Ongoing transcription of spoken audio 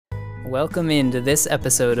Welcome into this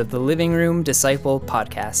episode of the Living Room Disciple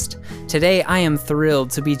Podcast. Today, I am thrilled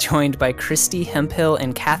to be joined by Christy, Hemphill,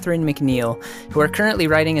 and Catherine McNiel, who are currently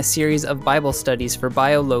writing a series of Bible studies for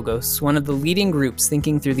BioLogos, one of the leading groups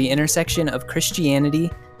thinking through the intersection of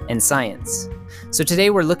Christianity and science. So today,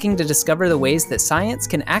 we're looking to discover the ways that science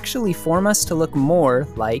can actually form us to look more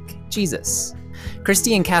like Jesus.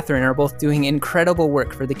 Christy and Catherine are both doing incredible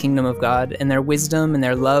work for the kingdom of God, and their wisdom and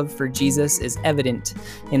their love for Jesus is evident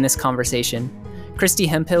in this conversation. Christy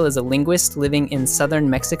Hemphill is a linguist living in southern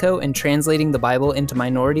Mexico and translating the Bible into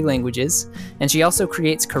minority languages, and she also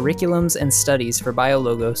creates curriculums and studies for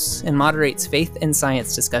BioLogos and moderates faith and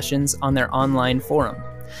science discussions on their online forum.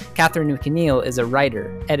 Catherine McNiel is a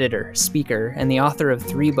writer, editor, speaker, and the author of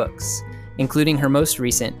 3 books, including her most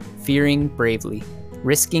recent, Fearing Bravely: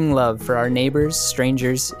 Risking Love for Our Neighbors,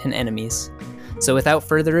 Strangers, and Enemies. So without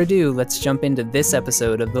further ado, let's jump into this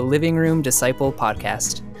episode of the Living Room Disciple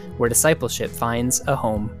Podcast, where discipleship finds a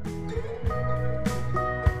home.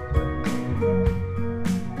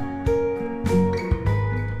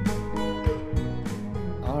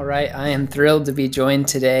 All right, I am thrilled to be joined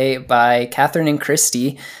today by Catherine and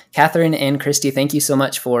Christy. Catherine and Christy, thank you so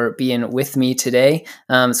much for being with me today.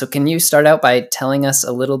 So can you start out by telling us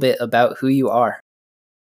a little bit about who you are?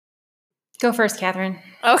 Go first, Catherine.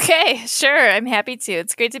 Okay, sure. I'm happy to.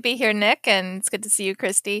 It's great to be here, Nick, and it's good to see you,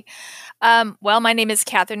 Christy. Well, my name is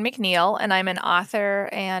Catherine McNiel, and I'm an author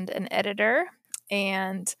and an editor,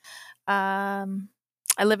 and I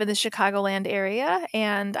live in the Chicagoland area,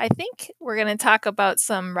 and I think we're going to talk about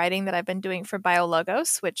some writing that I've been doing for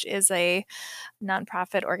BioLogos, which is a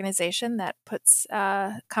nonprofit organization that puts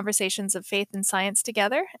conversations of faith and science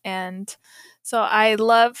together, and so I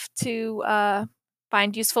love to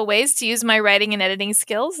find useful ways to use my writing and editing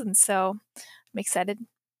skills. And so I'm excited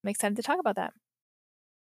to talk about that.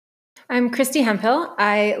 I'm Christy Hemphill.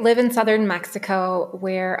 I live in southern Mexico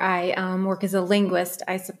where I work as a linguist.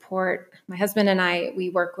 I support my husband and we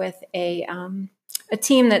work with a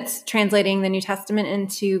team that's translating the New Testament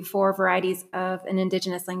into 4 varieties of an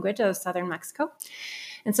indigenous language of southern Mexico.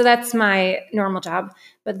 And so that's my normal job.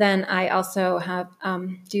 But then I also have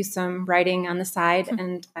do some writing on the side,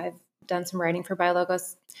 and I've done some writing for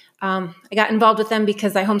BioLogos. I got involved with them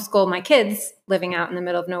because I homeschool my kids living out in the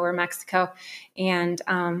middle of nowhere, Mexico. And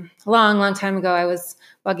a long time ago, I was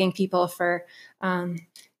bugging people for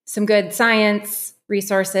some good science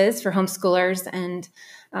resources for homeschoolers. And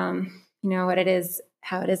you know what it is,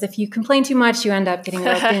 how it is. If you complain too much, you end up getting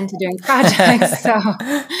roped into doing projects. So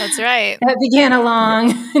that's right. That began a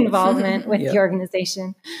long involvement with the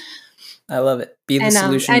organization. I love it. Be the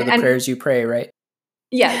solution to the prayers you pray, right?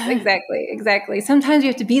 Yes, exactly. Sometimes you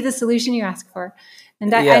have to be the solution you ask for.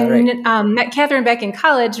 And I met Catherine back in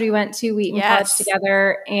college. We went to Wheaton College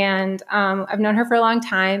together, and I've known her for a long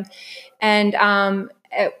time. And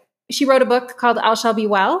she wrote a book called All Shall Be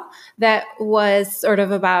Well that was sort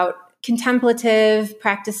of about contemplative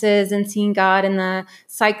practices and seeing God in the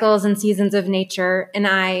cycles and seasons of nature. And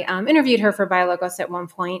I interviewed her for BioLogos at one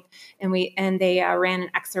point, and they ran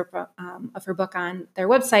an excerpt of her book on their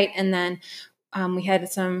website. And then we had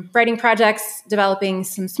some writing projects, developing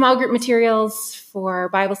some small group materials for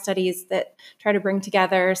Bible studies that try to bring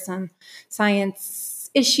together some science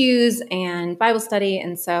issues and Bible study.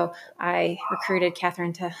 And so I recruited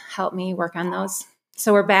Catherine to help me work on those.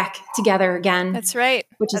 So we're back together again. That's right.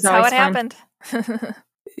 Which is That's always how it fun. happened.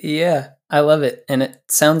 Yeah, I love it. And it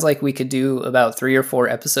sounds like we could do about 3 or 4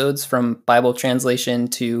 episodes from Bible translation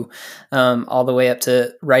to all the way up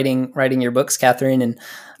to writing your books, Catherine. And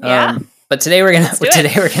but today we're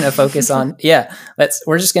gonna focus on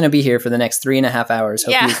we're just gonna be here for the next 3.5 hours.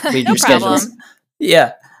 Hope you read your schedules.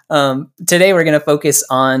 Yeah. Today we're gonna focus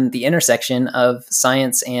on the intersection of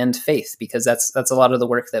science and faith, because that's a lot of the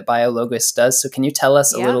work that BioLogos does. So can you tell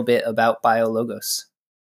us a little bit about BioLogos?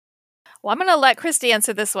 Well, I'm going to let Christy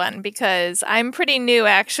answer this one because I'm pretty new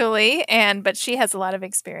actually, but she has a lot of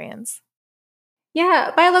experience.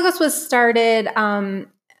 Yeah, BioLogos was started,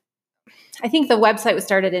 I think the website was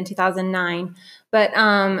started in 2009, but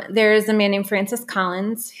there's a man named Francis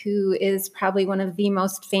Collins, who is probably one of the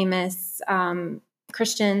most famous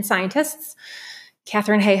Christian scientists.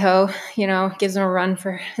 Catherine Hayhoe, gives him a run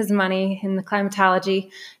for his money in the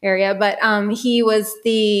climatology area. But he was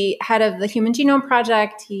the head of the Human Genome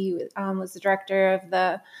Project. He was the director of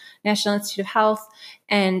the National Institute of Health.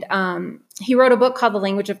 And he wrote a book called The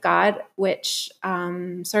Language of God, which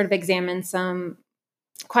sort of examines some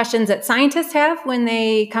questions that scientists have when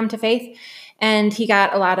they come to faith. And he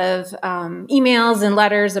got a lot of emails and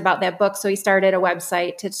letters about that book. So he started a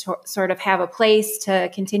website to sort of have a place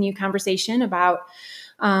to continue conversation about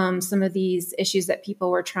some of these issues that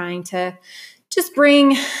people were trying to just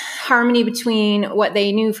bring harmony between what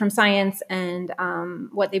they knew from science and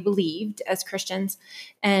what they believed as Christians.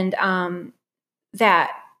 And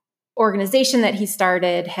that organization that he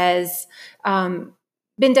started has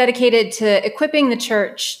been dedicated to equipping the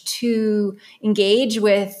church to engage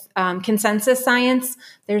with consensus science.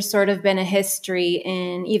 There's sort of been a history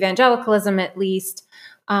in evangelicalism, at least,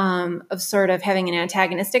 of sort of having an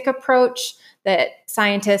antagonistic approach, that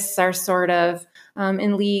scientists are sort of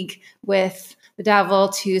in league with the devil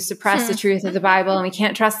to suppress the truth of the Bible, and we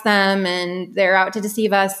can't trust them, and they're out to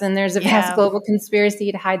deceive us, and there's a vast global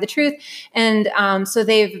conspiracy to hide the truth. And so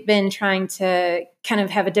they've been trying to kind of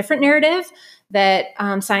have a different narrative, that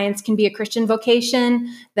science can be a Christian vocation,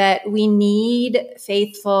 that we need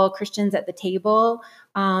faithful Christians at the table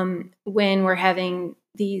when we're having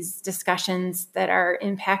these discussions that are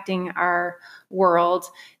impacting our world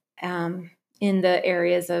in the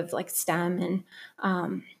areas of like STEM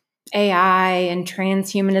and AI and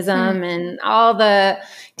transhumanism and all the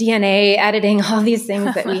DNA editing, all these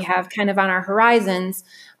things that we have kind of on our horizons.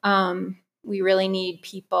 We really need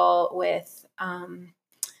people with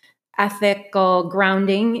ethical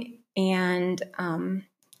grounding and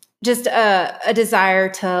just a desire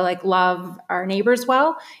to like love our neighbors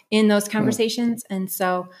well in those conversations. And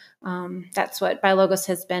so that's what BioLogos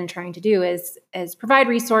has been trying to do, is provide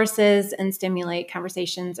resources and stimulate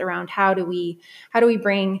conversations around how do we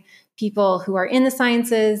bring people who are in the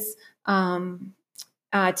sciences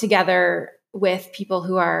together with people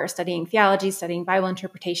who are studying theology, studying Bible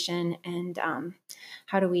interpretation, and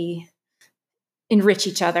how do we enrich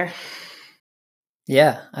each other.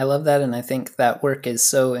 Yeah, I love that. And I think that work is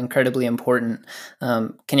so incredibly important.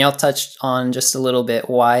 Can y'all touch on just a little bit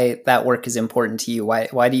why that work is important to you?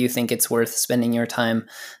 Why do you think it's worth spending your time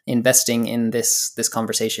investing in this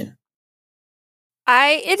conversation?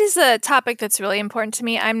 It is a topic that's really important to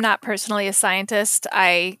me. I'm not personally a scientist.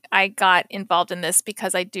 I got involved in this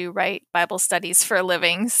because I do write Bible studies for a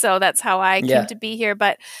living. So that's how I came to be here.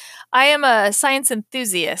 But I am a science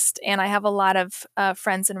enthusiast, and I have a lot of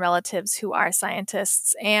friends and relatives who are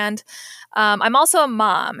scientists. And I'm also a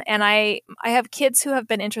mom, and I have kids who have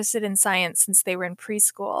been interested in science since they were in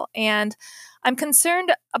preschool. And I'm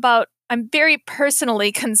very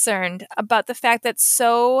personally concerned about the fact that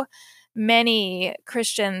so many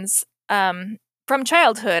Christians from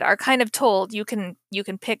childhood are kind of told you can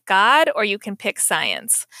pick God or you can pick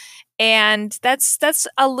science. And that's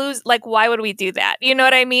a lose. Like, why would we do that? You know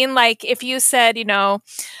what I mean? Like, if you said, you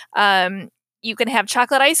can have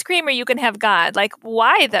chocolate ice cream or you can have God. Like,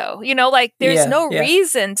 why though? Like, there's no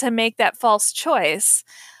reason to make that false choice.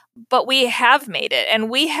 But we have made it, and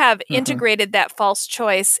we have integrated that false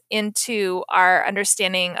choice into our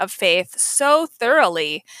understanding of faith so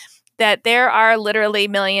thoroughly that there are literally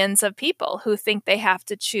millions of people who think they have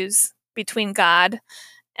to choose between God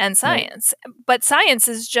and science. Right. But science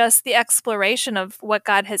is just the exploration of what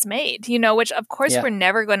God has made, which of course we're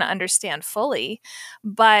never going to understand fully.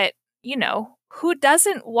 But, who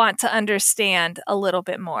doesn't want to understand a little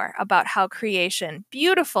bit more about how creation,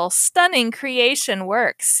 beautiful, stunning creation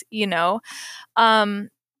works, So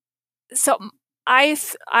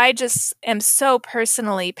I just am so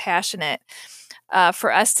personally passionate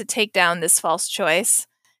for us to take down this false choice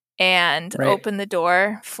and open the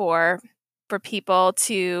door for people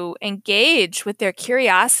to engage with their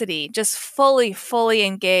curiosity, just fully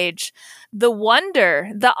engage the wonder,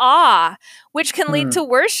 the awe, which can lead to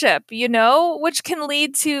worship, which can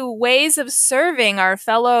lead to ways of serving our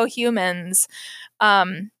fellow humans.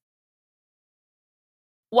 Why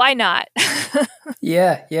not?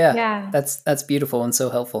 Yeah. That's beautiful and so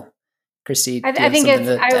helpful. Christy, I think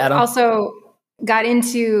I also got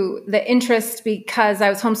into the interest because I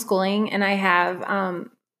was homeschooling, and I have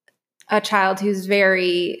a child who's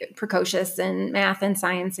very precocious in math and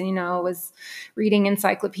science, and was reading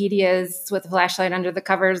encyclopedias with a flashlight under the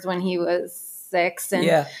covers when he was 6.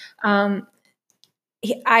 And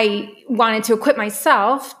I wanted to equip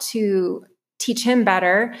myself to teach him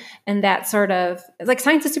better, and that sort of, like,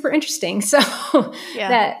 science is super interesting. So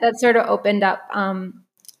that sort of opened up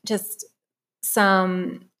just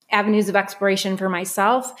some avenues of exploration for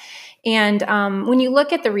myself. And when you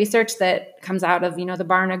look at the research that comes out of, the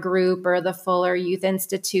Barna Group or the Fuller Youth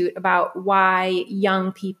Institute about why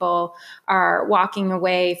young people are walking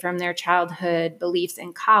away from their childhood beliefs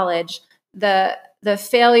in college, the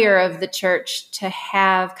failure of the church to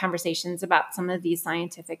have conversations about some of these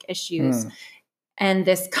scientific issues and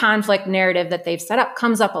this conflict narrative that they've set up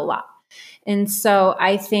comes up a lot. And so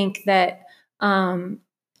I think that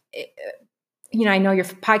I know your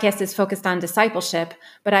podcast is focused on discipleship,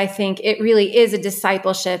 but I think it really is a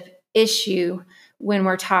discipleship issue when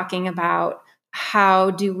we're talking about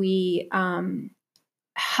how do we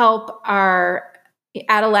help our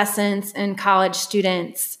adolescents and college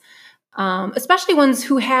students, especially ones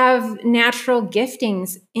who have natural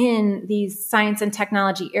giftings in these science and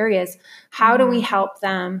technology areas. How do we help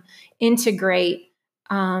them integrate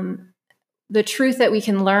the truth that we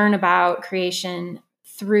can learn about creation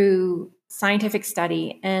through scientific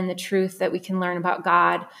study, and the truth that we can learn about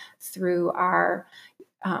God through our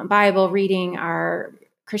Bible reading, our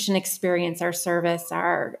Christian experience, our service,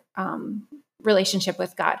 our relationship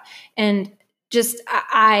with God? And just,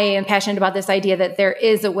 I am passionate about this idea that there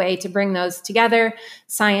is a way to bring those together.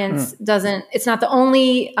 Science it's not the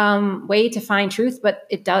only way to find truth, but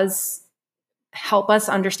it does help us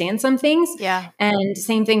understand some things. Yeah. And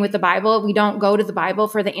same thing with the Bible. We don't go to the Bible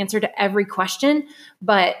for the answer to every question,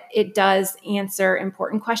 but it does answer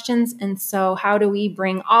important questions. And so how do we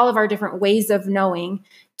bring all of our different ways of knowing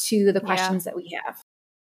to the questions that we have?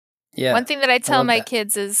 Yeah. One thing that I tell my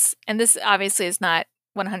kids is, and this obviously is not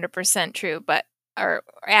 100% true, but or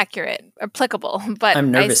accurate, applicable, but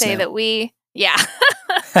I say that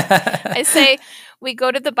I say we go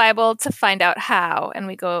to the Bible to find out how, and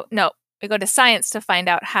we go to science to find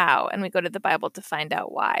out how, and we go to the Bible to find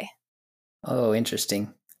out why. Oh,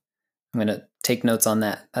 interesting. I'm going to take notes on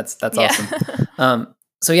that. That's awesome.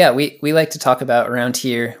 So yeah, we like to talk about around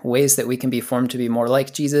here ways that we can be formed to be more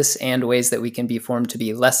like Jesus and ways that we can be formed to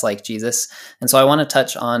be less like Jesus. And so I want to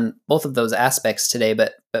touch on both of those aspects today,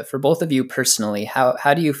 but for both of you personally,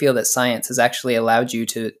 how do you feel that science has actually allowed you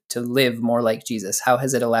to live more like Jesus? How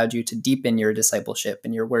has it allowed you to deepen your discipleship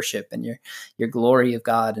and your worship and your glory of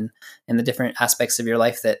God and the different aspects of your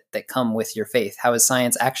life that come with your faith? How has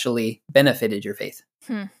science actually benefited your faith?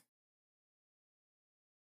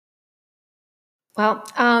 Well,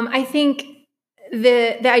 I think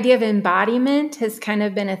the idea of embodiment has kind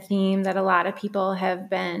of been a theme that a lot of people have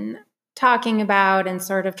been talking about and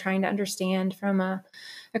sort of trying to understand from a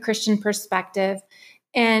Christian perspective.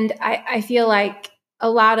 And I feel like a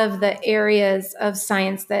lot of the areas of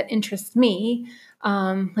science that interest me,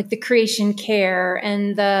 like the creation care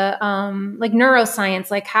and the like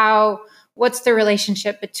neuroscience, like what's the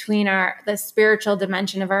relationship between the spiritual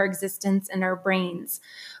dimension of our existence and our brains?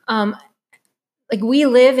 Like we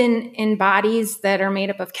live in bodies that are made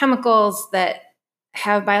up of chemicals that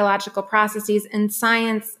have biological processes, and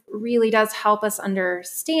science really does help us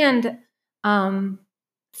understand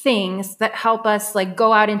things that help us like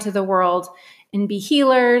go out into the world and be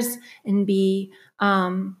healers and be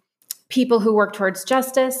people who work towards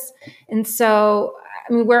justice. And so,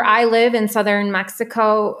 I mean, where I live in southern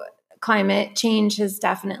Mexico, climate change has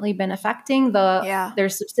definitely been affecting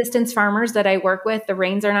there's subsistence farmers that I work with. The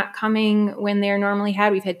rains are not coming when they're normally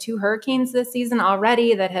had. We've had 2 hurricanes this season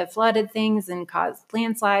already that have flooded things and caused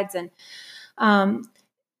landslides. And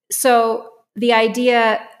so the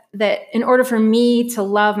idea that in order for me to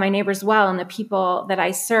love my neighbors well and the people that I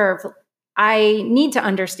serve, I need to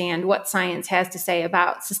understand what science has to say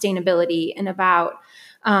about sustainability and about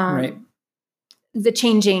the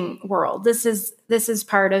changing world. This is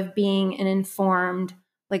part of being an informed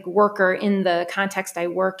like worker in the context I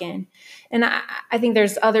work in. And I think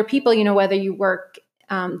there's other people, whether you work,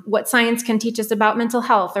 what science can teach us about mental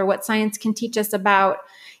health, or what science can teach us about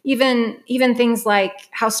even things like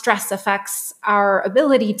how stress affects our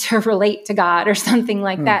ability to relate to God or something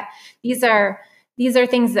like that. These are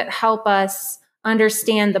things that help us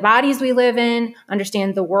understand the bodies we live in,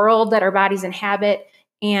 understand the world that our bodies inhabit,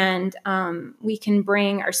 and we can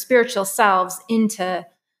bring our spiritual selves into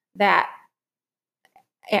that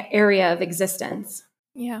area of existence.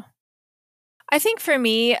 Yeah. I think for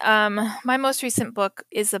me, my most recent book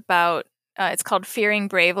is about, it's called Fearing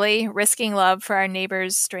Bravely, Risking Love for Our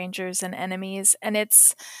Neighbors, Strangers, and Enemies. And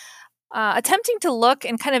it's attempting to look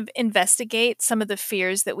and kind of investigate some of the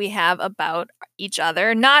fears that we have about each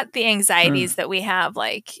other, not the anxieties that we have,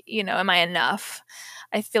 like, am I enough?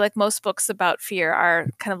 I feel like most books about fear are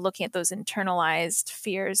kind of looking at those internalized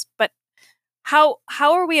fears. But how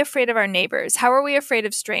are we afraid of our neighbors? How are we afraid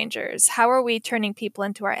of strangers? How are we turning people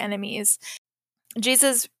into our enemies?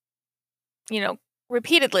 Jesus,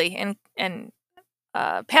 repeatedly and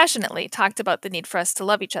passionately talked about the need for us to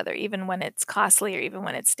love each other, even when it's costly or even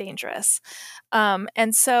when it's dangerous.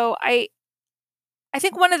 And so I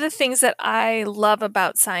think one of the things that I love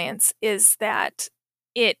about science is that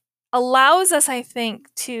it allows us, I think,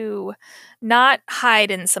 to not hide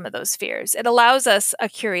in some of those fears. It allows us a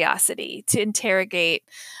curiosity to interrogate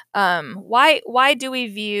why do we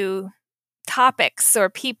view topics or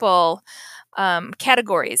people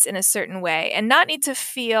categories in a certain way, and not need to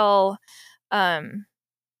feel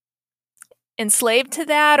enslaved to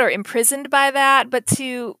that or imprisoned by that, but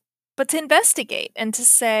to investigate and to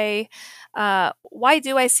say, why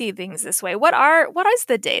do I see things this way? What is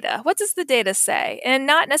the data? What does the data say? And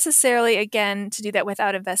not necessarily, again, to do that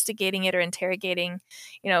without investigating it or interrogating,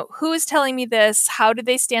 who is telling me this? How do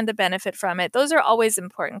they stand to benefit from it? Those are always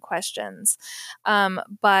important questions.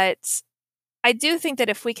 But I do think that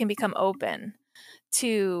if we can become open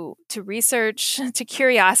to research, to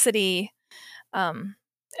curiosity,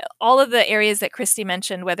 all of the areas that Christy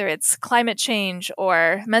mentioned, whether it's climate change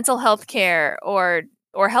or mental health care or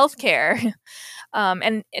healthcare,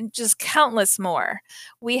 and just countless more,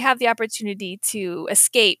 we have the opportunity to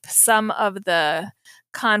escape some of the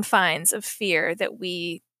confines of fear that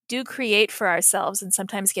we do create for ourselves and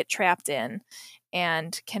sometimes get trapped in,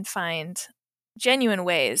 and can find genuine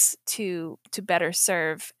ways to better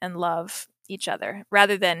serve and love each other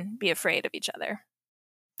rather than be afraid of each other.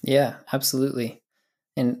 Yeah, absolutely.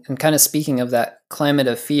 And kind of speaking of that climate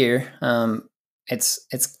of fear,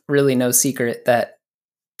 it's really no secret that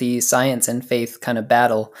the science and faith kind of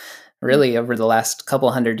battle really over the last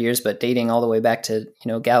couple hundred years, but dating all the way back to,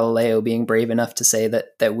 Galileo being brave enough to say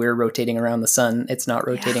that we're rotating around the sun, it's not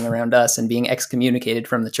rotating around us, and being excommunicated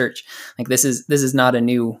from the church. Like this is not a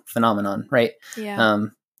new phenomenon, right? Yeah.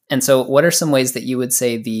 And so what are some ways that you would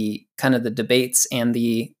say the kind of the debates and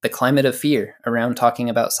the climate of fear around talking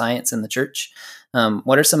about science in the church,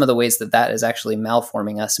 what are some of the ways that is actually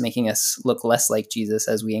malforming us, making us look less like Jesus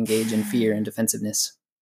as we engage in fear and defensiveness?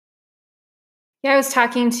 Yeah, I was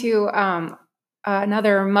talking to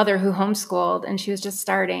another mother who homeschooled, and she was just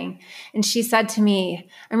starting. And she said to me,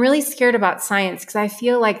 I'm really scared about science because I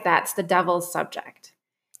feel like that's the devil's subject.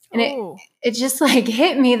 And it just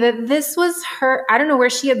hit me that this was her. I don't know where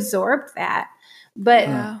she absorbed that,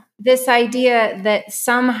 but this idea that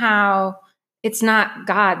somehow it's not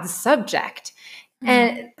God's subject.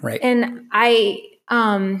 And I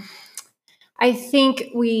think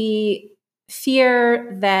we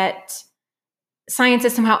fear that science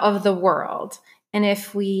is somehow of the world. And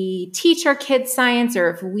if we teach our kids science, or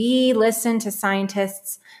if we listen to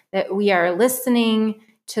scientists, that we are listening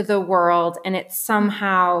to the world, and it's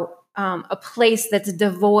somehow a place that's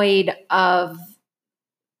devoid of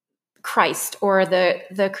Christ or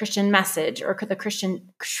the Christian message or the Christian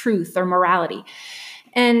truth or morality.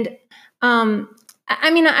 And I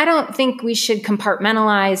don't think we should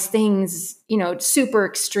compartmentalize things, super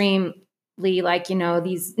extreme, like,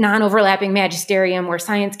 these non-overlapping magisterium where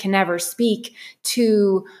science can never speak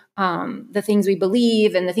to the things we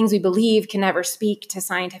believe, and the things we believe can never speak to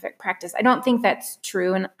scientific practice. I don't think that's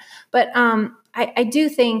true. But I do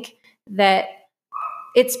think that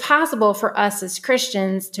it's possible for us as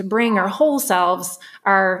Christians to bring our whole selves,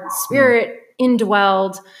 our spirit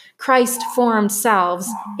indwelled, Christ-formed selves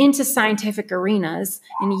into scientific arenas,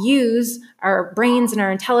 and use our brains and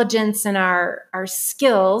our intelligence and our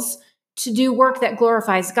skills to do work that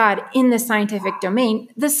glorifies God in the scientific domain,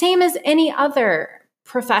 the same as any other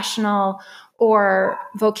professional or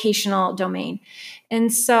vocational domain.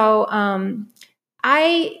 And so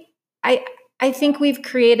I think we've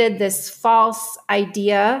created this false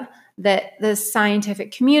idea that the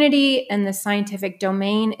scientific community and the scientific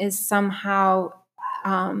domain is somehow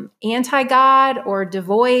anti-God or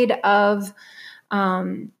devoid of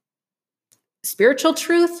spiritual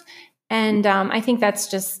truth. And I think that's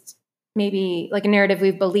just maybe like a narrative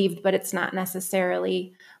we've believed, but it's not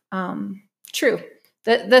necessarily true.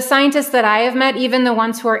 The scientists that I have met, even the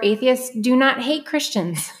ones who are atheists, do not hate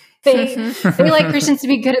Christians. They like Christians to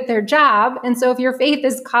be good at their job. And so if your faith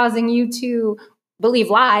is causing you to believe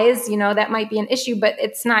lies, that might be an issue, but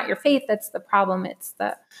it's not your faith that's the problem. It's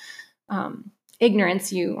the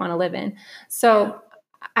ignorance you want to live in. So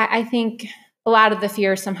I think a lot of the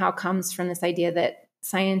fear somehow comes from this idea that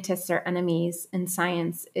scientists are enemies and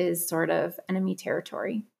science is sort of enemy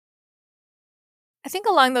territory. I think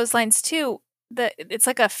along those lines too, it's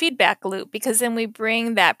like a feedback loop, because then we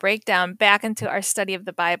bring that breakdown back into our study of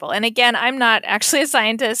the Bible. And again, I'm not actually a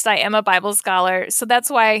scientist. I am a Bible scholar. So that's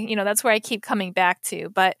why, that's where I keep coming back to.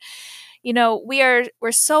 But, we're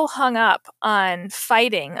so hung up on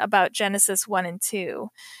fighting about Genesis 1 and 2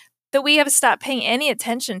 that we have stopped paying any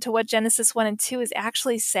attention to what Genesis 1 and 2 is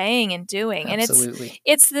actually saying and doing. Absolutely. And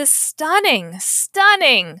it's this stunning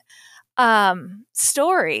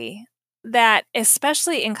story that,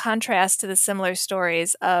 especially in contrast to the similar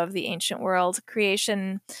stories of the ancient world,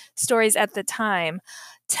 creation stories at the time,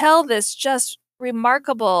 tell this just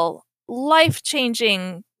remarkable,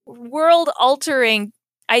 life-changing, world-altering,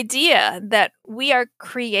 idea that we are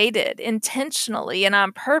created intentionally and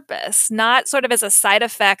on purpose, not sort of as a side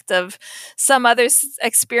effect of some other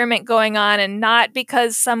experiment going on, and not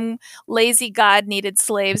because some lazy God needed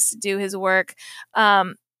slaves to do his work,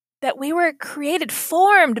 that we were created,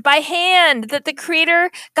 formed by hand, that the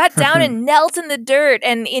Creator got down and knelt in the dirt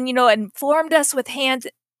and formed us with hand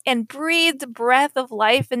and breathed breath of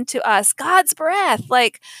life into us, God's breath.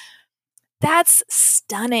 Like, that's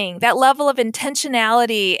stunning. That level of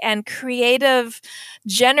intentionality and creative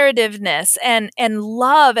generativeness and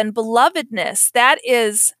love and belovedness, that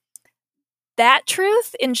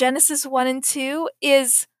truth in Genesis 1 and 2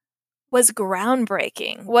 was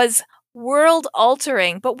groundbreaking, was world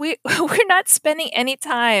altering, but we're not spending any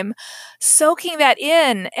time soaking that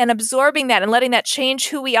in and absorbing that and letting that change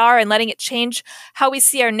who we are and letting it change how we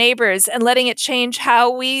see our neighbors and letting it change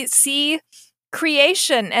how we see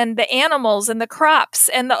creation and the animals and the crops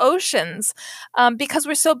and the oceans, because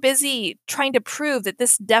we're so busy trying to prove that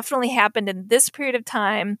this definitely happened in this period of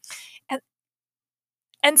time.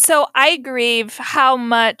 And so I grieve how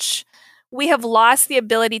much we have lost the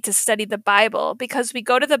ability to study the Bible, because we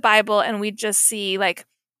go to the Bible and we just see, like,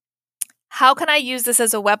 how can I use this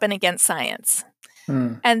as a weapon against science?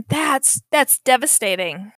 And that's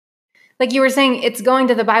devastating. Like you were saying, it's going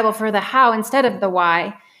to the Bible for the how instead of the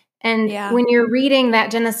why. And when you're reading that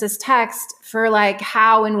Genesis text for like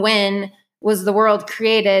how and when was the world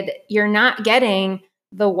created, you're not getting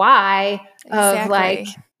the why of like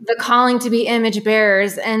the calling to be image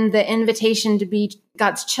bearers and the invitation to be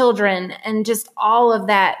God's children and just all of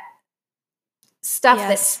that stuff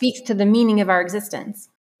that speaks to the meaning of our existence.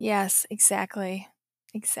 Yes, exactly.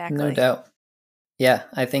 No doubt. Yeah,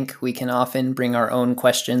 I think we can often bring our own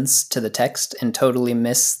questions to the text and totally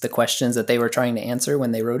miss the questions that they were trying to answer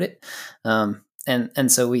when they wrote it.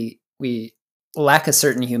 And so we lack a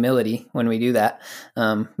certain humility when we do that,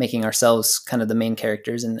 making ourselves kind of the main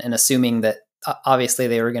characters and assuming that obviously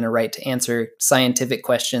they were going to write to answer scientific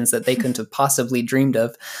questions that they couldn't have possibly dreamed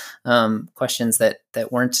of, questions that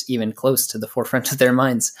weren't even close to the forefront of their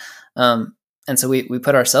minds. And so we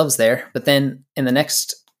put ourselves there. But then in the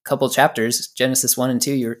next couple chapters, Genesis 1 and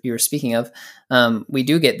 2, you were speaking of, we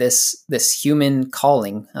do get this human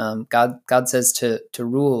calling. God says to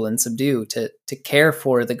rule and subdue, to care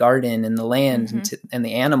for the garden and the land and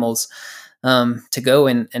the animals, to go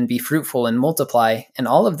and be fruitful and multiply. And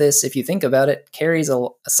all of this, if you think about it, carries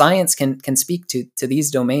science can speak to these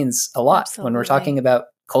domains a lot. Absolutely. When we're talking about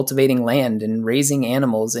cultivating land and raising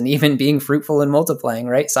animals and even being fruitful and multiplying,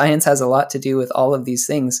 right? Science has a lot to do with all of these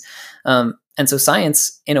things. And so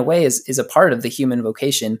science, in a way, is a part of the human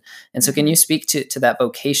vocation. And so can you speak to that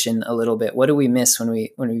vocation a little bit? What do we miss when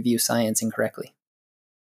we view science incorrectly?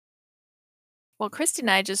 Well, Christy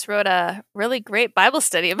and I just wrote a really great Bible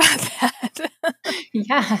study about that.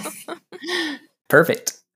 Yes.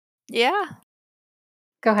 Perfect. Yeah.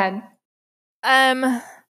 Go ahead.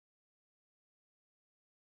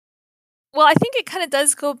 Well, I think it kind of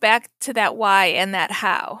does go back to that why and that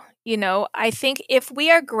how. I think if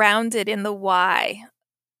we are grounded in the why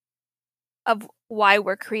of why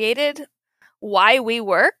we're created, why we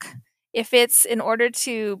work, if it's in order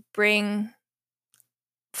to bring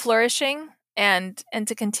flourishing and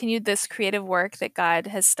to continue this creative work that God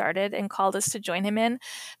has started and called us to join him in,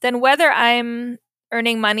 then whether I'm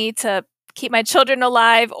earning money to keep my children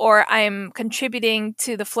alive or I'm contributing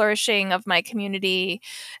to the flourishing of my community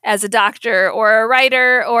as a doctor or a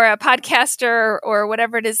writer or a podcaster or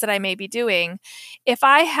whatever it is that I may be doing, if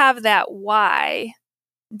I have that why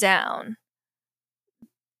down,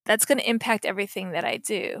 that's going to impact everything that I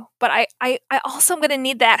do. But I also am going to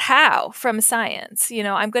need that how from science.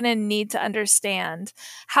 I'm going to need to understand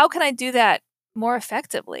how can I do that more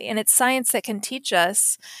effectively. And it's science that can teach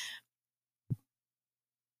us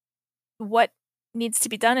what needs to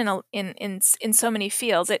be done in so many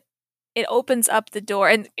fields. It opens up the door,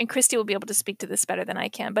 and Christy will be able to speak to this better than I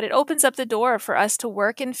can, but it opens up the door for us to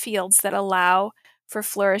work in fields that allow for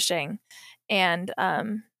flourishing and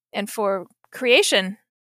for creation.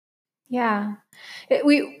 Yeah.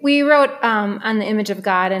 We wrote on the image of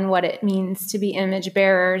God and what it means to be image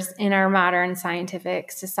bearers in our modern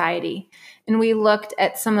scientific society. And we looked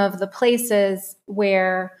at some of the places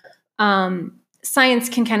where science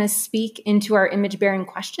can kind of speak into our image bearing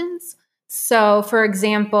questions. So, for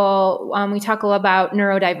example, we talk a lot about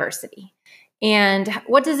neurodiversity. And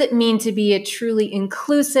what does it mean to be a truly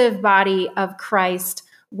inclusive body of Christ,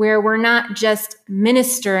 where we're not just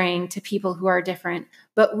ministering to people who are different,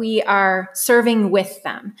 but we are serving with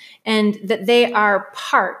them, and that they are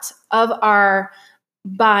part of our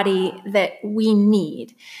body that we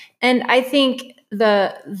need. And I think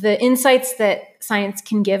the insights that science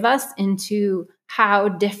can give us into how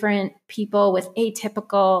different people with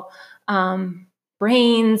atypical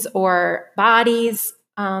brains or bodies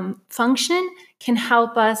function can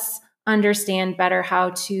help us understand better how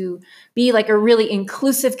to be like a really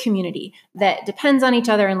inclusive community that depends on each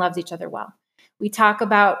other and loves each other well. We talk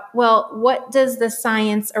about, well, what does the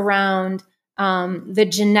science around the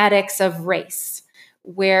genetics of race,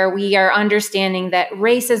 where we are understanding that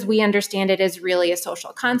race as we understand it is really a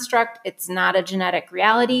social construct. It's not a genetic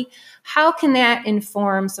reality. How can that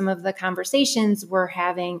inform some of the conversations we're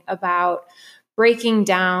having about breaking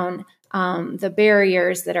down the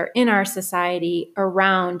barriers that are in our society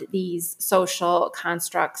around these social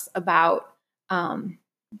constructs about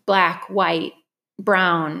Black, white,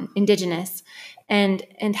 brown, indigenous, and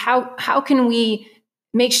how can we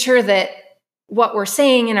make sure that what we're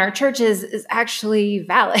saying in our churches is actually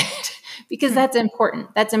valid? Because that's important.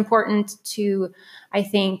 That's important to, I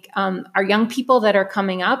think, our young people that are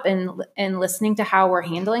coming up and listening to how we're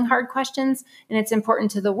handling hard questions. And it's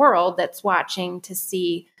important to the world that's watching to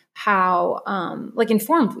see how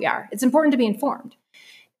informed we are. It's important to be informed.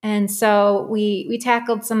 And so we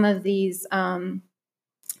tackled some of these kind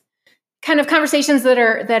of conversations that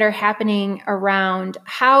are happening around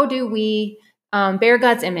how do we bear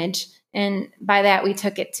God's image. And by that, we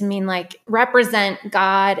took it to mean like represent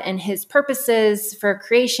God and his purposes for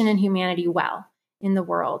creation and humanity well in the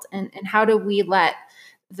world. And how do we let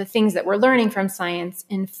the things that we're learning from science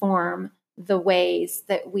inform the ways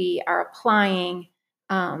that we are applying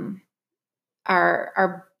our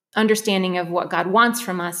understanding of what God wants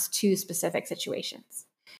from us to specific situations.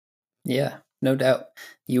 Yeah, no doubt.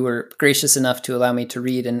 You were gracious enough to allow me to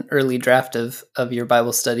read an early draft of your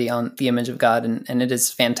Bible study on the image of God, and it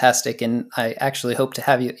is fantastic. And I actually hope to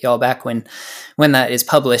have y'all back when that is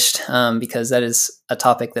published, because that is a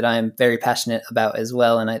topic that I am very passionate about as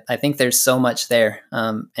well. And I think there's so much there.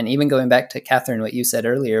 And even going back to Catherine, what you said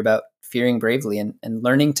earlier about fearing bravely and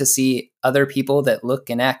learning to see other people that look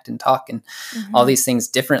and act and talk and all these things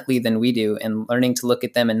differently than we do, and learning to look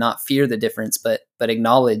at them and not fear the difference, but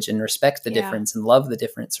acknowledge and respect the difference and love the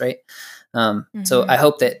difference. Right. So I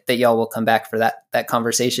hope that y'all will come back for that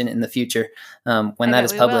conversation in the future, when that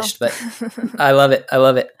is published, but I love it.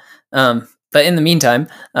 But in the meantime,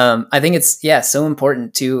 I think it's, so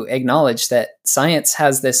important to acknowledge that science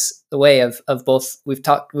has this way of both, we've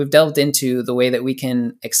delved into the way that we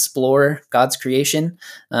can explore God's creation,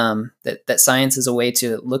 that science is a way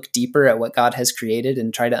to look deeper at what God has created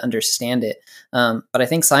and try to understand it. But I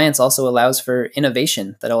think science also allows for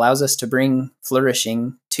innovation that allows us to bring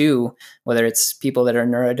flourishing to, whether it's people that are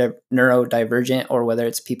neurodivergent or whether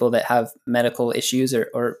it's people that have medical issues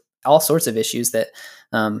or all sorts of issues, that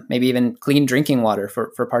maybe even clean drinking water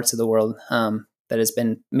for parts of the world that has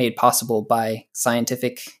been made possible by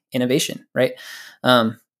scientific innovation, right?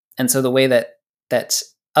 And so the way that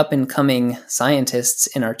up and coming scientists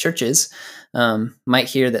in our churches might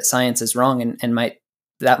hear that science is wrong and might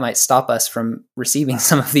stop us from receiving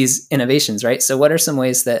some of these innovations, right? So what are some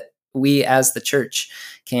ways that we as the church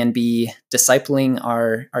can be discipling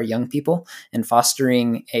our young people and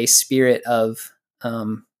fostering a spirit of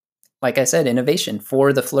like I said, innovation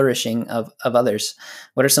for the flourishing of others?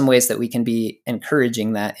 What are some ways that we can be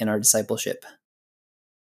encouraging that in our discipleship?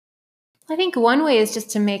 I think one way is just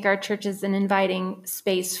to make our churches an inviting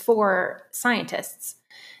space for scientists.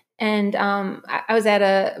 And I was at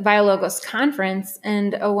a Biologos conference,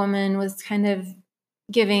 and a woman was kind of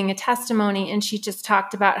giving a testimony, and she just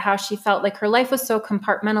talked about how she felt like her life was so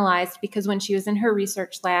compartmentalized because when she was in her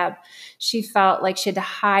research lab, she felt like she had to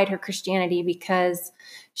hide her Christianity because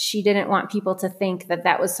she didn't want people to think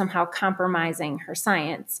that was somehow compromising her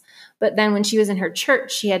science. But then when she was in her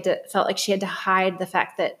church, felt like she had to hide the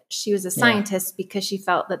fact that she was a scientist because she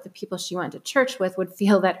felt that the people she went to church with would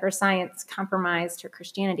feel that her science compromised her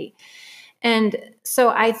Christianity. And so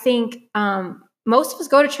I think most of us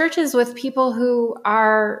go to churches with people who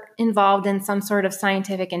are involved in some sort of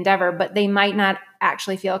scientific endeavor, but they might not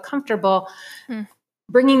actually feel comfortable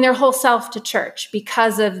bringing their whole self to church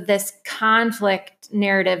because of this conflict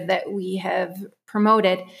narrative that we have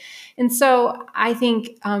promoted. And so I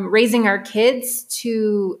think raising our kids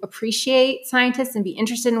to appreciate scientists and be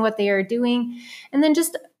interested in what they are doing. And then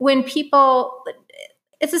just when people,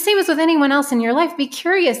 it's the same as with anyone else in your life, be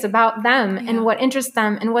curious about them and what interests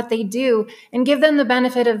them and what they do, and give them the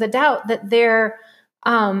benefit of the doubt that they're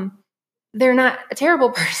not a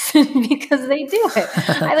terrible person because they do it.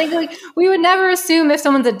 I think like we would never assume if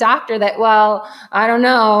someone's a doctor that, well, I don't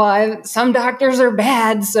know, some doctors are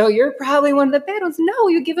bad, so you're probably one of the bad ones. No,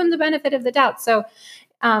 you give them the benefit of the doubt. So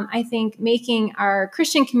I think making our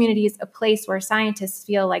Christian communities a place where scientists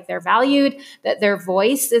feel like they're valued, that their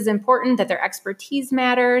voice is important, that their expertise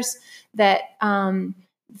matters, that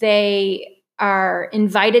they are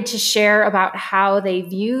invited to share about how they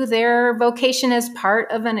view their vocation as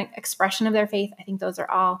part of an expression of their faith. I think those are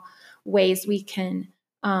all ways we can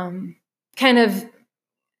kind of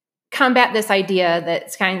combat this idea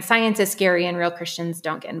that science is scary and real Christians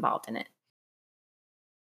don't get involved in it.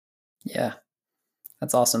 Yeah,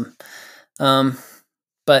 that's awesome.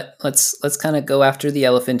 But let's kind of go after the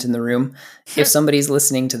elephant in the room. If somebody's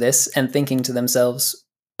listening to this and thinking to themselves,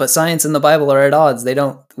 but science and the Bible are at odds.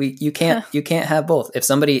 You can't have both. If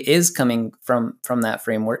somebody is coming from that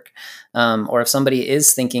framework, or if somebody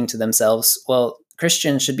is thinking to themselves, well,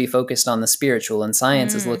 Christians should be focused on the spiritual and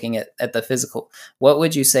science is looking at the physical. What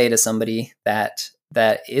would you say to somebody that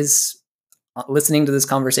is listening to this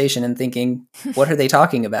conversation and thinking, what are they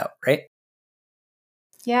talking about? Right?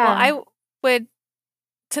 Yeah. Well, I would,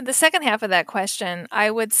 to the second half of that question,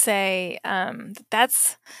 I would say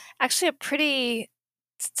that's actually a pretty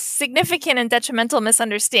significant and detrimental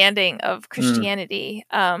misunderstanding of Christianity.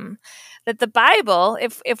 That the Bible,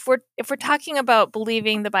 if we're talking about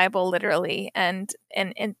believing the Bible literally and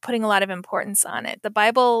putting a lot of importance on it, the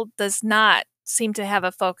Bible does not seem to have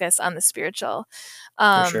a focus on the spiritual.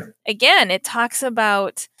 For sure. Again, it talks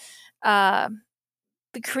about the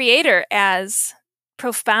Creator as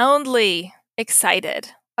profoundly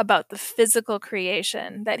excited about the physical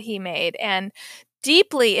creation that He made and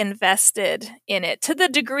deeply invested in it to the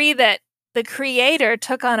degree that the Creator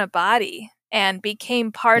took on a body and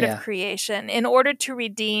became part of creation in order to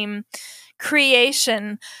redeem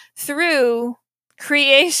creation through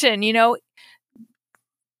creation.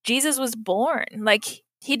 Jesus was born. Like,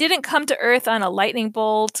 He didn't come to earth on a lightning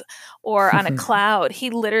bolt or on a cloud. He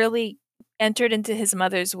literally entered into His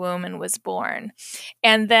mother's womb and was born.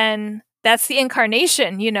 And then that's the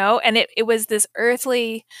incarnation, and it was this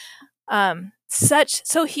earthly,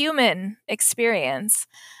 so human experience.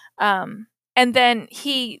 And then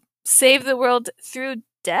He saved the world through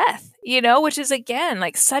death, which is, again,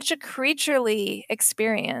 like such a creaturely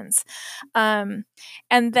experience. And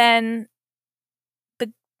then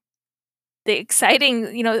the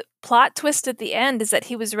exciting, plot twist at the end is that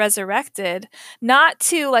He was resurrected, not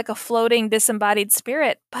to like a floating disembodied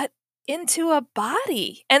spirit, but into a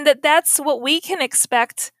body. And that's what we can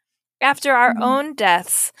expect after our own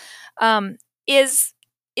deaths,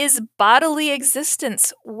 is bodily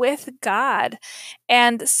existence with God.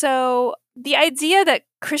 And so the idea that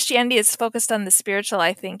Christianity is focused on the spiritual,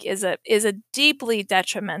 I think, is a deeply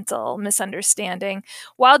detrimental misunderstanding.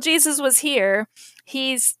 While Jesus was here,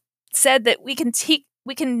 He's said that we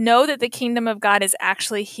can know that the kingdom of God is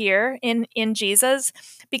actually here in Jesus,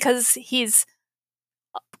 because He's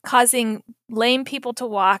causing lame people to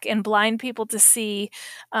walk and blind people to see,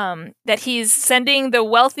 that He's sending the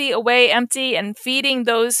wealthy away empty and feeding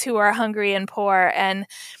those who are hungry and poor. And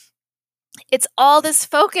it's all this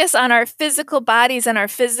focus on our physical bodies and our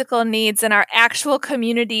physical needs and our actual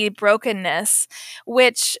community brokenness,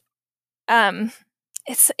 which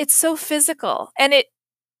it's so physical, and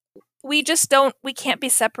we can't be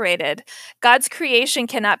separated. God's creation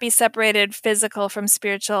cannot be separated physical from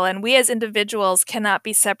spiritual, and we as individuals cannot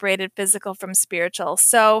be separated physical from spiritual.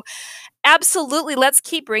 So absolutely, let's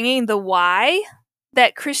keep bringing the why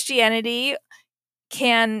that Christianity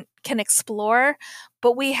can explore,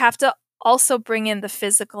 but we have to also bring in the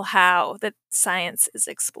physical how that science is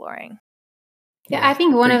exploring. Yeah, I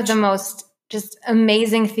think one of the most just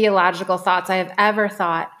amazing theological thoughts I have ever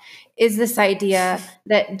thought is this idea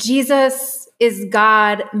that Jesus is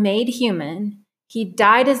God made human. He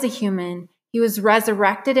died as a human. He was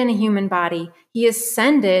resurrected in a human body. He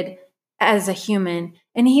ascended as a human,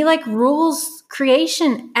 and He rules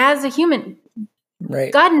creation as a human.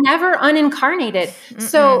 Right. God never unincarnated.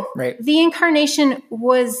 So the incarnation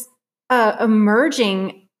was a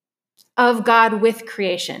merging of God with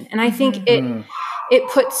creation. And I think it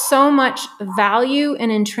puts so much value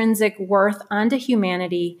and intrinsic worth onto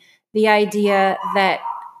humanity. The idea that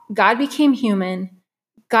God became human,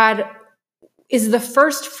 God is the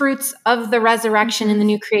first fruits of the resurrection in the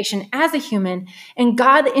new creation as a human, and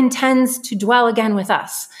God intends to dwell again with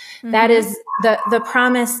us. That is the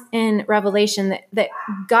promise in Revelation, that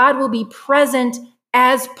God will be present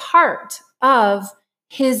as part of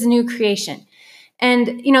His new creation.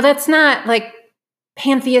 And, that's not like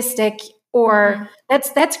pantheistic or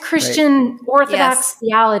that's Christian Orthodox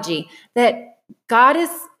theology, that God is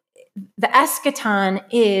the eschaton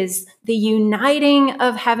is the uniting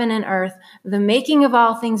of heaven and earth, the making of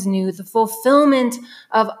all things new, the fulfillment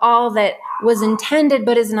of all that was intended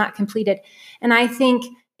but is not completed. And I think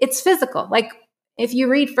it's physical. Like if you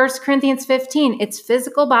read 1 Corinthians 15, it's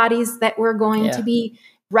physical bodies that we're going to be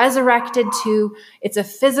resurrected to. It's a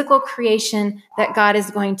physical creation that God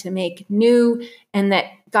is going to make new and that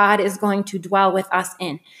God is going to dwell with us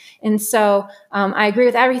in. And so I agree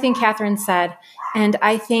with everything Catherine said. And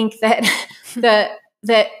I think that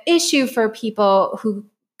the issue for people who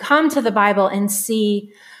come to the Bible and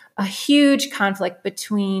see a huge conflict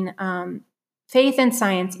between faith and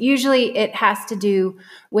science, usually it has to do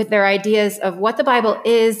with their ideas of what the Bible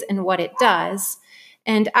is and what it does.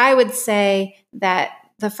 And I would say that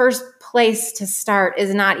the first place to start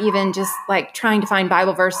is not even just like trying to find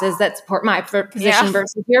Bible verses that support my position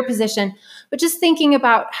versus your position, but just thinking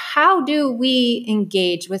about how do we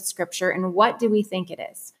engage with Scripture and what do we think it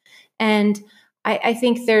is? And I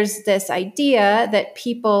think there's this idea that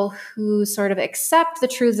people who sort of accept the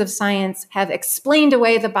truths of science have explained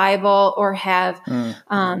away the Bible or have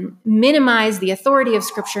minimized the authority of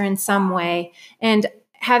Scripture in some way. And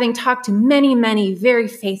having talked to many, many very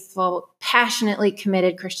faithful, passionately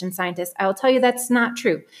committed Christian scientists, I will tell you that's not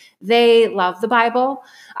true. They love the Bible.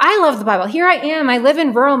 I love the Bible. Here I am. I live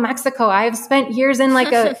in rural Mexico. I have spent years in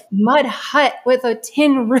like a mud hut with a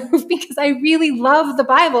tin roof because I really love the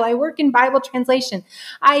Bible. I work in Bible translation.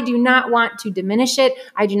 I do not want to diminish it.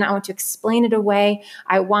 I do not want to explain it away.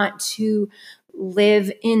 I want to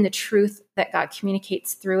live in the truth that God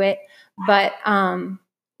communicates through it. But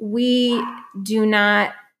we do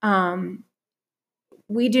not go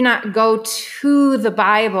to the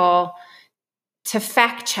Bible to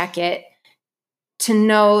fact check it, to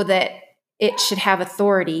know that it should have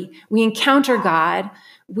authority. We encounter God.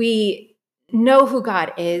 We know who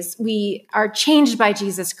God is. We are changed by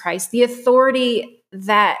Jesus Christ. The authority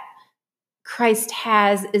that Christ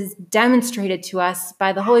has is demonstrated to us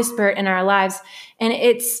by the Holy Spirit in our lives. And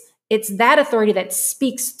it's that authority that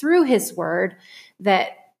speaks through his word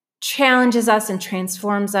that challenges us and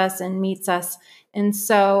transforms us and meets us. And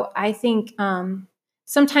so I think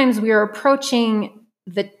sometimes we are approaching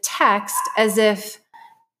the text as if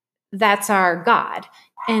that's our God.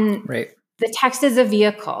 And the text is a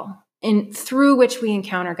vehicle through which we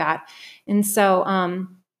encounter God. And so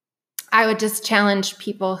I would just challenge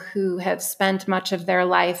people who have spent much of their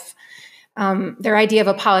life, their idea of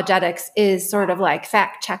apologetics is sort of like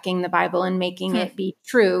fact-checking the Bible and making it be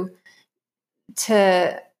true,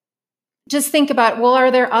 to just think about, well,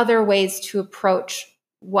 are there other ways to approach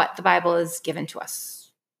what the Bible is given to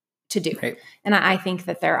us to do? Right. And I think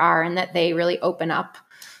that there are, and that they really open up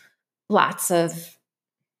lots of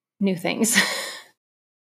new things.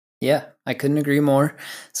 Yeah, I couldn't agree more.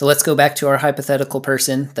 So let's go back to our hypothetical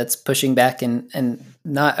person that's pushing back and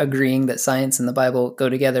not agreeing that science and the Bible go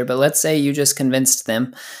together. But let's say you just convinced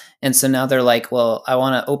them. And so now they're like, well, I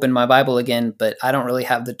want to open my Bible again, but I don't really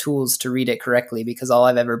have the tools to read it correctly because all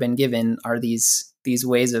I've ever been given are these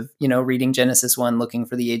ways of, reading Genesis 1, looking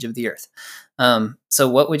for the age of the earth. So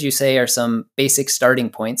what would you say are some basic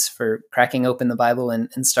starting points for cracking open the Bible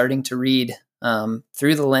and starting to read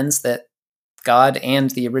through the lens that God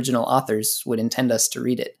and the original authors would intend us to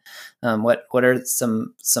read it? What are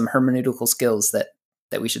some hermeneutical skills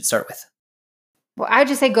that we should start with? Well, I would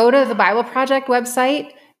just say go to the Bible Project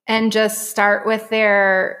website and just start with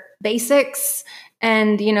their basics.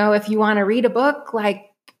 And, if you want to read a book, like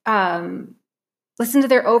listen to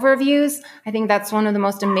their overviews. I think that's one of the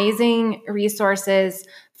most amazing resources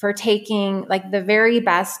for taking like the very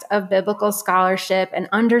best of biblical scholarship and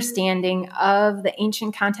understanding of the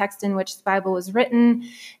ancient context in which the Bible was written,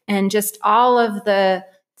 and just all of the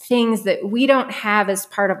things that we don't have as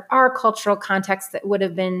part of our cultural context that would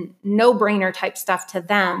have been no-brainer type stuff to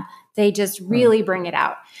them. They just really bring it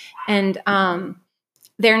out. And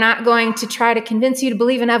they're not going to try to convince you to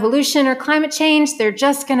believe in evolution or climate change. They're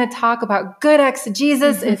just going to talk about good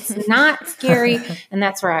exegesis. It's not scary. And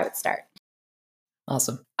that's where I would start.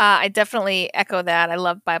 Awesome. I definitely echo that. I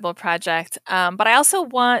love Bible Project. But I also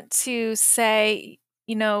want to say,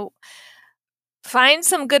 find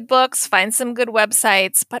some good books, find some good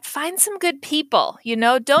websites, but find some good people.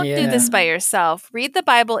 Don't do this by yourself. Read the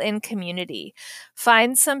Bible in community.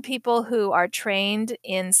 Find some people who are trained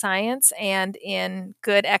in science and in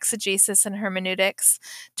good exegesis and hermeneutics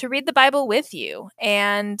to read the Bible with you,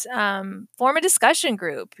 and form a discussion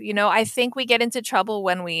group. I think we get into trouble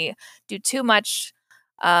when we do too much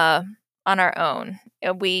on our own.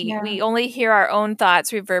 We only hear our own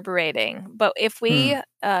thoughts reverberating. But if we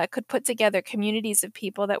could put together communities of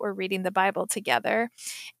people that were reading the Bible together,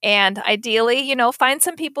 and ideally, find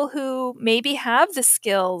some people who maybe have the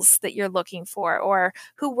skills that you're looking for, or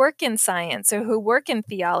who work in science or who work in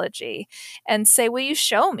theology, and say, will you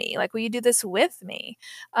show me? Like, will you do this with me?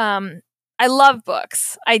 I love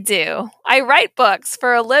books. I do. I write books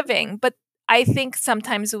for a living, but I think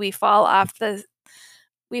sometimes we fall off the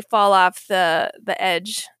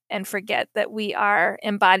edge and forget that we are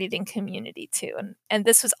embodied in community too. And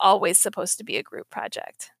this was always supposed to be a group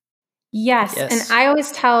project. Yes. And I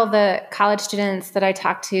always tell the college students that I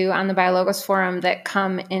talk to on the BioLogos forum that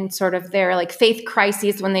come in sort of their like faith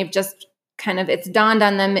crises, when they've just kind of, it's dawned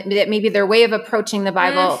on them that maybe their way of approaching the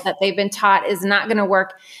Bible that they've been taught is not going to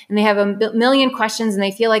work. And they have a million questions and they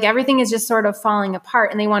feel like everything is just sort of falling apart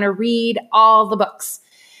and they want to read all the books.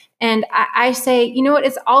 And I say, you know what?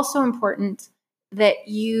 It's also important that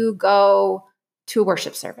you go to a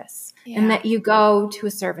worship service and that you go to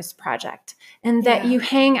a service project and that you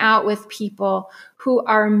hang out with people who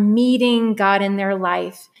are meeting God in their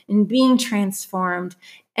life and being transformed,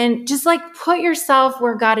 and just like put yourself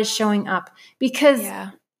where God is showing up, because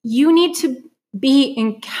you need to be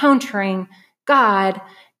encountering God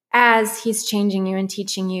as he's changing you and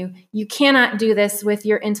teaching you. You cannot do this with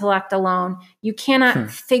your intellect alone. You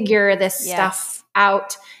cannot figure this stuff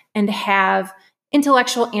out and have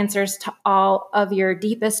intellectual answers to all of your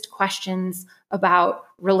deepest questions about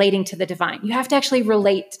relating to the divine. You have to actually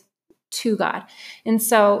relate to God. And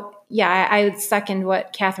so, I would second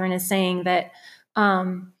what Catherine is saying, that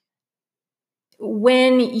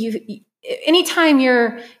anytime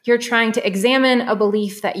you're trying to examine a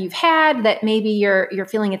belief that you've had, that maybe you're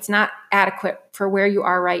feeling it's not adequate for where you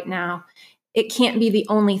are right now, it can't be the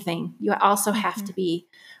only thing. You also have to be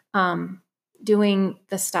doing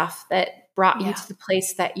the stuff that brought you to the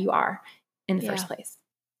place that you are in the first place.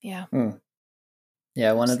 Yeah.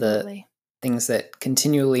 Yeah. One of the things that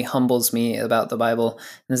continually humbles me about the Bible,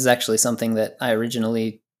 and this is actually something that I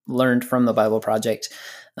originally learned from the Bible Project,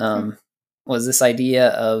 was this idea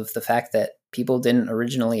of the fact that people didn't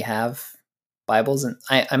originally have Bibles. And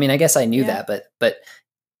I mean, I guess I knew that, but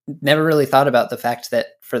never really thought about the fact that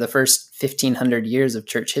for the first 1,500 years of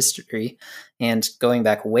church history, and going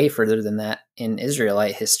back way further than that in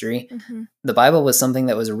Israelite history, the Bible was something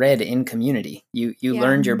that was read in community. You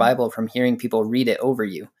learned your Bible from hearing people read it over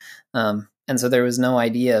you. And so there was no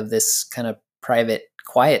idea of this kind of private,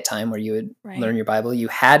 quiet time where you would learn your Bible. You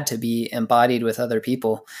had to be embodied with other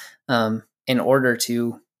people in order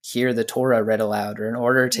to hear the Torah read aloud, or in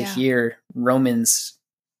order to hear Romans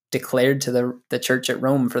declared to the church at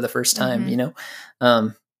Rome for the first time,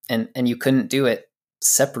 and you couldn't do it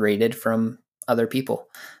separated from other people.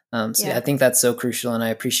 I think that's so crucial. And I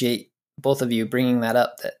appreciate both of you bringing that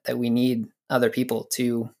up, that we need other people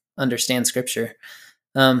to understand Scripture.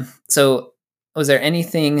 So was there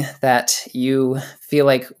anything that you feel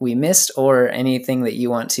like we missed, or anything that you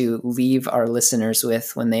want to leave our listeners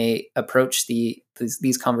with when they approach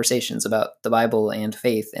these conversations about the Bible and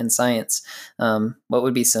faith and science? What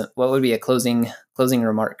would be a closing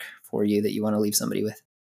remark for you that you want to leave somebody with?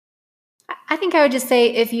 I think I would just say,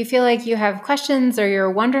 if you feel like you have questions or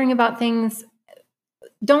you're wondering about things,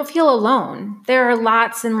 don't feel alone. There are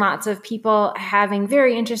lots and lots of people having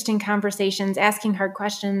very interesting conversations, asking hard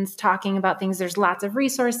questions, talking about things. There's lots of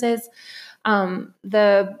resources.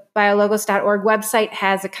 The biologos.org website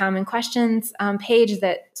has a common questions page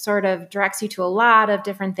that sort of directs you to a lot of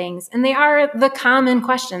different things. And they are the common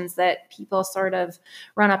questions that people sort of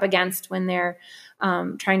run up against when they're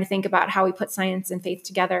trying to think about how we put science and faith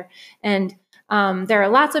together. And there are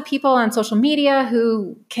lots of people on social media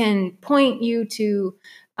who can point you to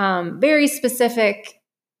very specific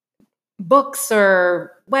books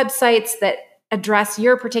or websites that address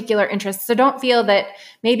your particular interests. So don't feel that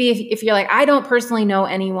maybe if you're like, I don't personally know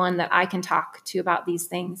anyone that I can talk to about these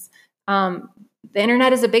things. The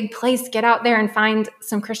internet is a big place. Get out there and find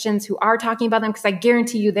some Christians who are talking about them, because I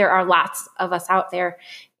guarantee you there are lots of us out there,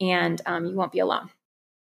 and you won't be alone.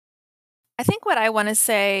 I think what I want to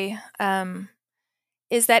say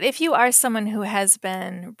is that if you are someone who has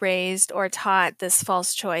been raised or taught this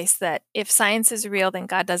false choice that if science is real, then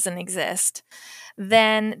God doesn't exist,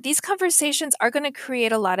 then these conversations are going to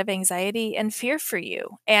create a lot of anxiety and fear for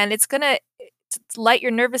you. And it's going to light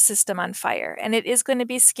your nervous system on fire. And it is going to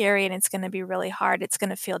be scary, and it's going to be really hard. It's going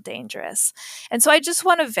to feel dangerous. And so I just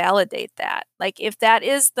want to validate that. Like, if that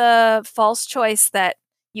is the false choice that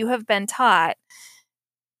you have been taught,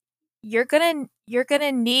 you're going to you're going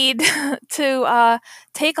to need to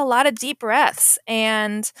take a lot of deep breaths,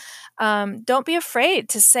 and don't be afraid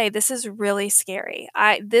to say, this is really scary.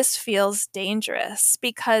 This feels dangerous,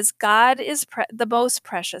 because God is the most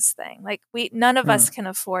precious thing. Like none of us can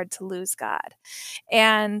afford to lose God.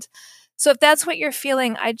 And so if that's what you're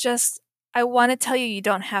feeling, I want to tell you, you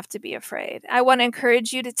don't have to be afraid. I want to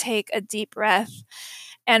encourage you to take a deep breath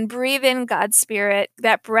and breathe in God's Spirit,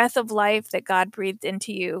 that breath of life that God breathed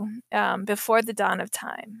into you before the dawn of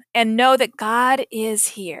time. And know that God is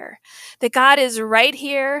here, that God is right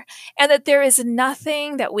here, and that there is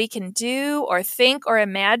nothing that we can do or think or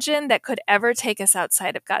imagine that could ever take us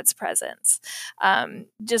outside of God's presence.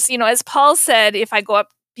 As Paul said, if I go up,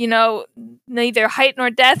 neither height nor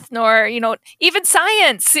depth nor, even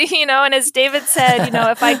science, and as David said,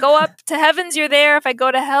 if I go up to heavens, you're there. If I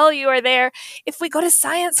go to hell, you are there. If we go to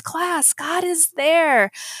science class, God is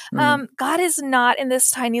there. God is not in this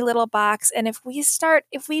tiny little box. And if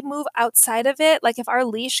we move outside of it, like if our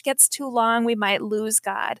leash gets too long, we might lose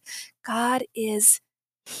God. God is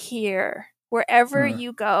here. Wherever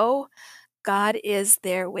you go, God is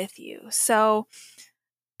there with you. So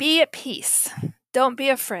be at peace. Don't be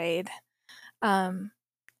afraid.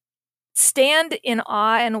 Stand in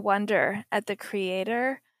awe and wonder at the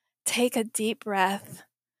Creator. Take a deep breath,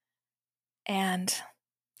 and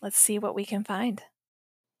let's see what we can find.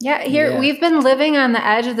 Yeah, we've been living on the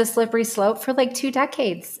edge of the slippery slope for like 2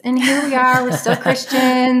 decades. And here we are, we're still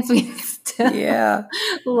Christians. We still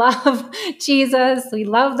love Jesus. We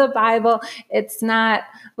love the Bible. It's not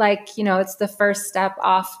like, it's the first step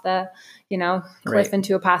off the, cliff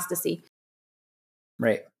into apostasy.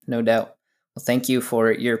 Right. No doubt. Well, thank you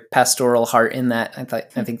for your pastoral heart in that.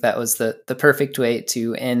 I think that was the perfect way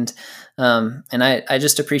to end. And I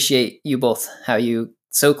just appreciate you both, how you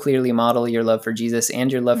so clearly model your love for Jesus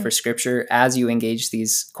and your love for Scripture as you engage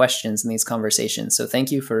these questions and these conversations. So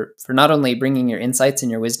thank you for not only bringing your insights and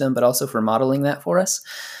your wisdom, but also for modeling that for us.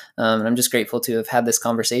 And I'm just grateful to have had this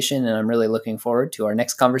conversation, and I'm really looking forward to our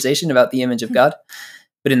next conversation about the image of God.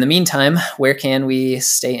 But in the meantime, where can we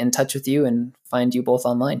stay in touch with you and find you both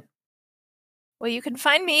online? Well, you can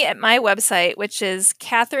find me at my website, which is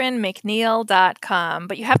catherinemcneil.com.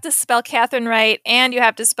 But you have to spell Catherine right, and you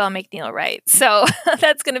have to spell McNeil right. So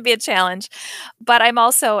that's going to be a challenge. But I'm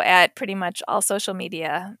also at pretty much all social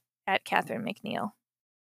media at Catherine McNiel.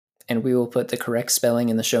 And we will put the correct spelling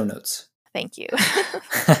in the show notes. Thank you.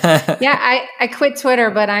 Yeah, I quit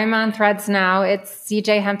Twitter, but I'm on Threads now. It's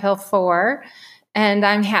CJ Hemphill 4. And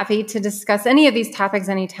I'm happy to discuss any of these topics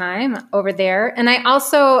anytime over there. And I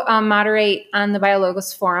also moderate on the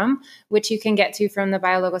BioLogos forum, which you can get to from the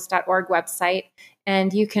biologos.org website.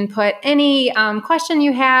 And you can put any question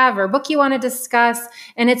you have or book you want to discuss.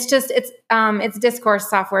 And it's discourse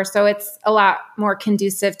software. So it's a lot more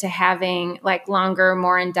conducive to having like longer,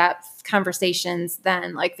 more in-depth conversations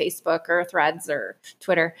than like Facebook or Threads or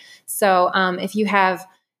Twitter. So if you have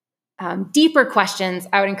deeper questions,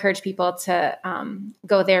 I would encourage people to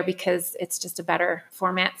go there, because it's just a better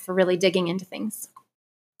format for really digging into things.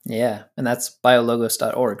 Yeah, and that's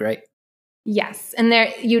biologos.org, right? Yes, and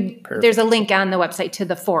there's a link on the website to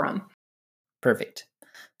the forum. Perfect.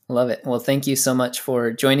 Love it. Well, thank you so much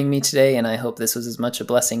for joining me today, and I hope this was as much a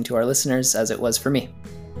blessing to our listeners as it was for me.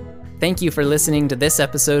 Thank you for listening to this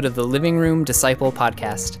episode of the Living Room Disciple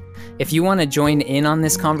Podcast. If you want to join in on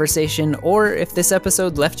this conversation, or if this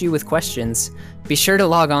episode left you with questions, be sure to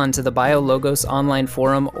log on to the BioLogos online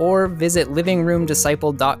forum or visit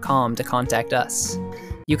livingroomdisciple.com to contact us.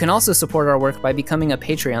 You can also support our work by becoming a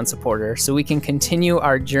Patreon supporter so we can continue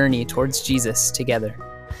our journey towards Jesus together.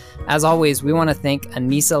 As always, we want to thank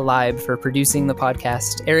Anissa Leib for producing the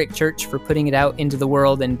podcast, Eric Church for putting it out into the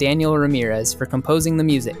world, and Daniel Ramirez for composing the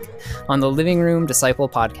music on the Living Room Disciple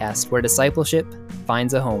Podcast, where discipleship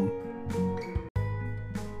finds a home.